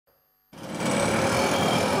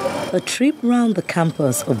A trip round the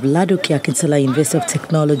campus of LAUTECH University of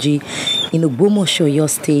Technology in Ogbomoso, Oyo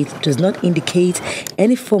State does not indicate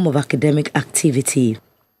any form of academic activity.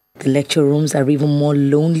 The lecture rooms are even more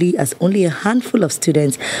lonely as only a handful of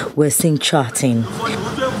students were seen chatting.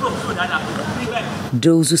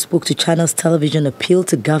 Those who spoke to Channels Television appealed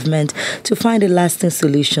to government to find a lasting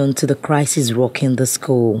solution to the crisis rocking the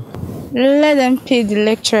school. Let them pay the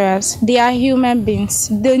lecturers. They are human beings.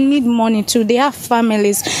 They need money too. They have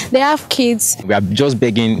families. They have kids. We are just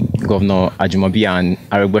begging Governor Ajumobi and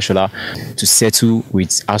Aregbesola to settle with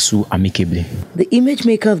ASUU amicably. The image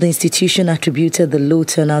maker of the institution attributed the low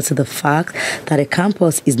turnout to the fact that the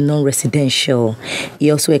campus is non-residential.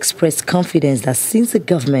 He also expressed confidence that since the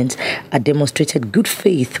government had demonstrated good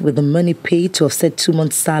faith with the money paid to offset 2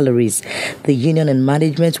 months' salaries, the union and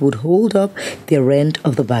management would hold up their end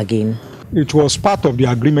of the bargain. It was part of the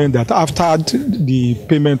agreement that after the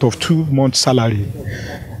payment of 2 months' salary,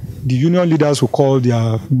 the union leaders will call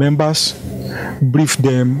their members, brief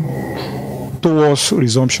them towards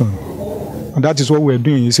resumption. And that is what we're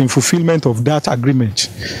doing. It's in fulfillment of that agreement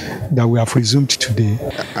that we have resumed today.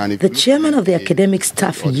 The chairman of the Academic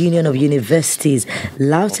Staff Union of Universities,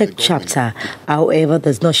 LAUTECH chapter, however,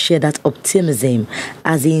 does not share that optimism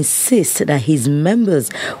as he insists that his members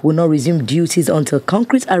will not resume duties until a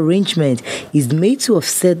concrete arrangement is made to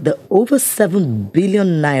offset the over 7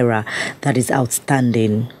 billion naira that is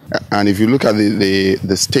outstanding. And if you look at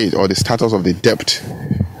the state or the status of the debt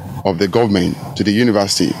of the government to the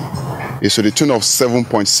university, it's to the tune of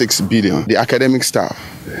 7.6 billion. The academic staff,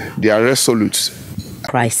 they are resolute.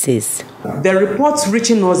 Crisis. The reports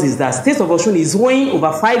reaching us is that State of Osun is owing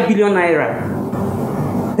over 5 billion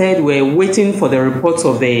naira. Third, we're waiting for the reports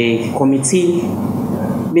of the committee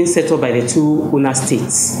being set up by the 2 owner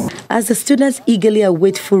states. As the students eagerly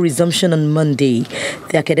await full resumption on Monday,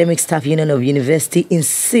 the Academic Staff Union of University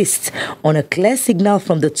insists on a clear signal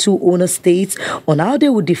from the 2 owner states on how they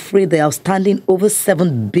would defray the outstanding over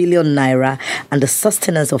 7 billion naira and the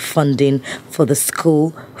sustenance of funding for the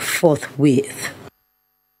school forthwith.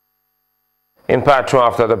 In part 2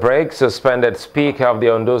 after the break, suspended Speaker of the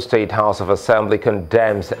Ondo State House of Assembly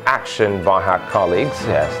condemns action by her colleagues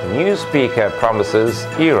as new Speaker promises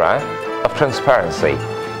era of transparency.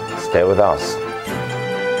 Stay with us.